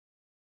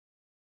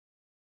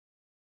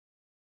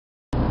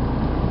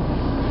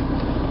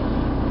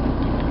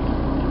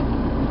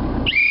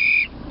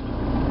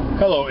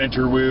Hello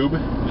interwoob,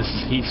 this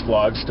is Heath's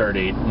vlog,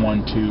 stardate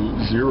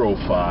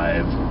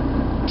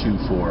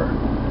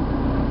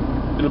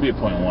 120524. It'll be a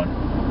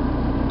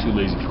 .1, too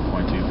lazy for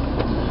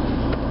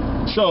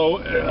 .2.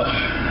 So,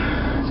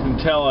 as you can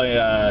tell,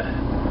 I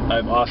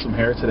have awesome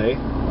hair today.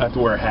 I have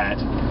to wear a hat,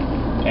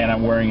 and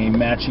I'm wearing a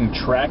matching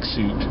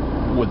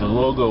tracksuit with a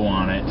logo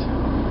on it,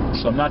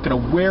 so I'm not going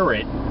to wear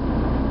it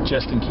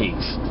just in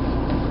case.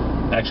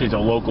 Actually, it's a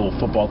local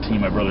football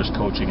team my brother's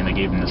coaching, and they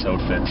gave him this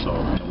outfit, so,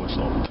 and a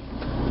whistle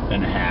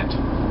and a hat.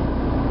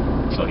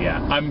 So yeah,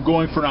 I'm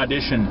going for an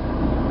audition.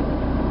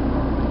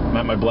 I'm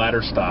at my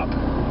bladder stop.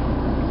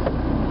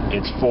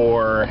 It's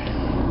for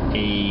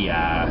a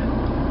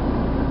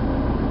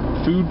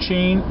food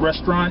chain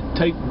restaurant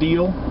type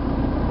deal,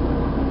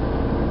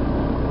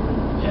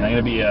 and I'm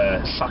gonna be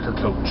a soccer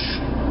coach.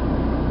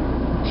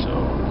 So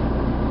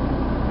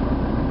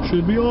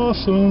should be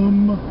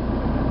awesome.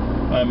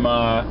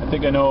 I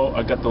think I know.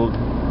 I got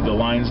the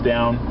lines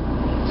down.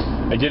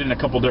 I did it in a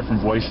couple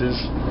different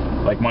voices.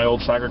 Like my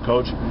old soccer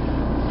coach,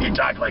 he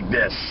talked like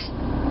this.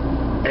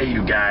 Hey,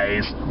 you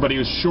guys. But he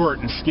was short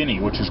and skinny,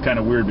 which is kind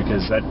of weird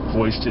because that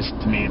voice just,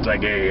 to me, it's like,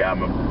 hey,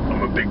 I'm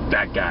a big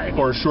fat guy.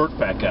 Or a short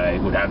fat guy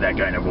would have that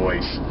kind of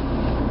voice.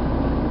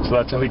 So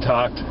that's how he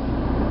talked.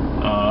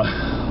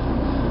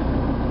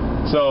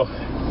 So,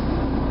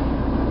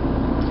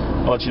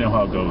 I'll let you know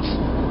how it goes.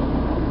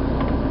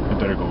 It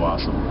better go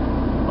awesome.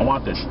 I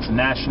want this. It's a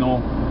national,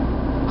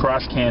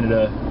 cross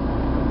Canada,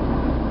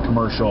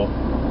 commercial.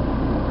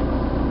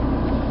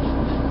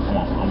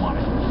 I want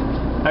it.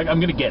 I'm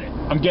gonna get it.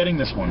 I'm getting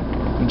this one.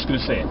 I'm just gonna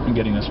say it. I'm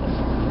getting this one.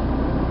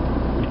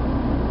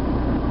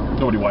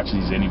 Nobody watches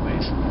these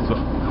anyways, so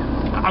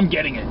I'm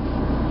getting it.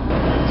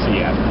 So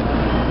yeah.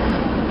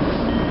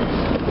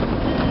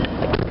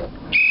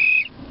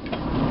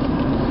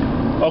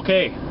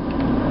 Okay.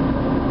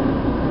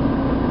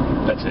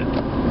 That's it.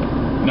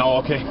 No,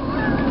 okay.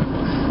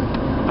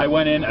 I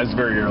went in. I was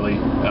very early.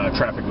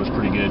 Traffic was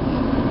pretty good.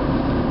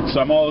 So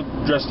I'm all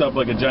dressed up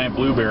like a giant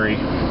blueberry,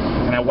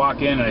 and I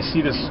walk in and I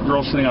see this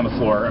girl sitting on the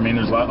floor. I mean,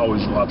 there's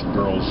always lots of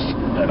girls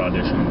at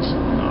auditions.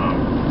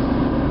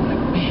 I'm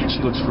like, man,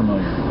 she looks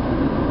familiar.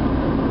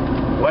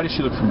 Why does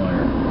she look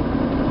familiar?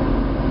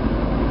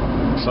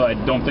 So I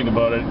don't think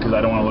about it because I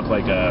don't want to look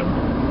like a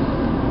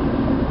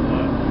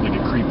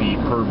creepy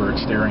pervert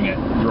staring at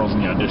girls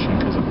in the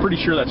audition, because I'm pretty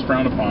sure that's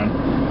frowned upon.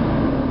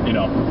 You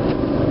know.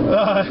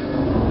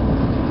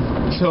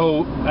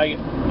 So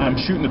I'm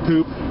shooting the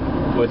poop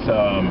with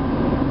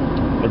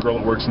the girl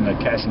that works in the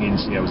casting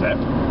agency I was at.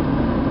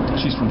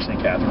 She's from St.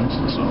 Catharines,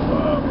 so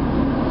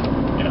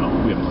you know,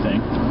 we have a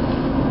thing.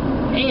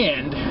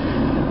 And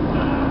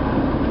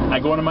I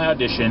go into my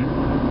audition,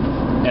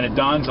 and it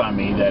dawns on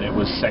me that it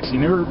was Sexy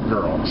Nerd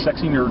Girl.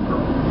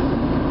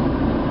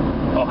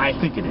 Oh, I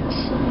think it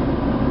is.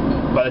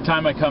 By the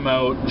time I come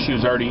out, she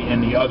was already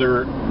in the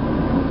other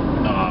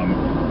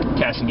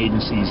casting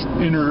agency's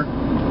inner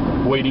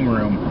waiting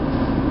room.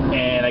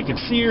 And I could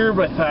see her,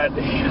 but I thought,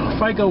 you know,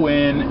 if I go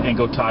in and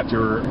go talk to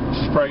her,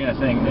 she's probably going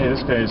to think, hey,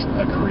 this guy's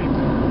a creep.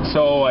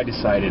 So I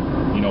decided,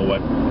 you know what,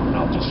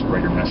 I'll just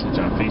write her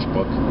message on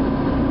Facebook.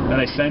 And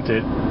I sent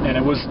it, and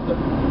it was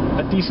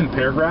a decent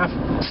paragraph.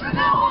 So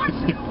now I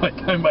feel like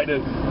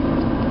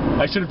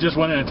I should have just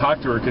went in and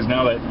talked to her, because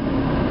now that,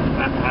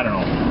 I don't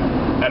know,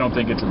 I don't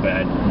think it's a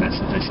bad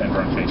message I sent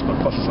her on Facebook,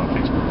 plus it's on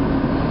Facebook.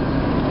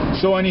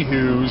 So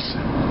anywho's,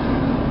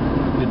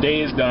 the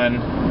day is done.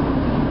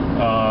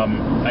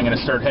 I'm going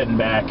to start heading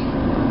back.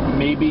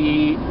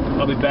 Maybe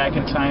I'll be back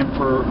in time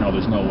for... No,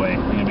 there's no way.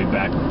 I'm going to be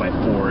back by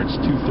 4. It's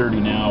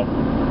 2:30 now.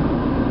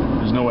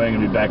 There's no way I'm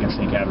going to be back in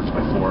St. Catharines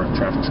by 4.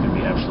 Traffic's going to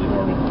be absolutely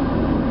horrible.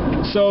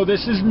 So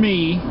this is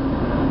me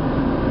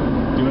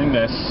doing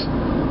this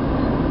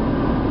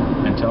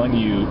and telling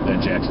you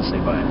that Jackson say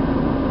bye.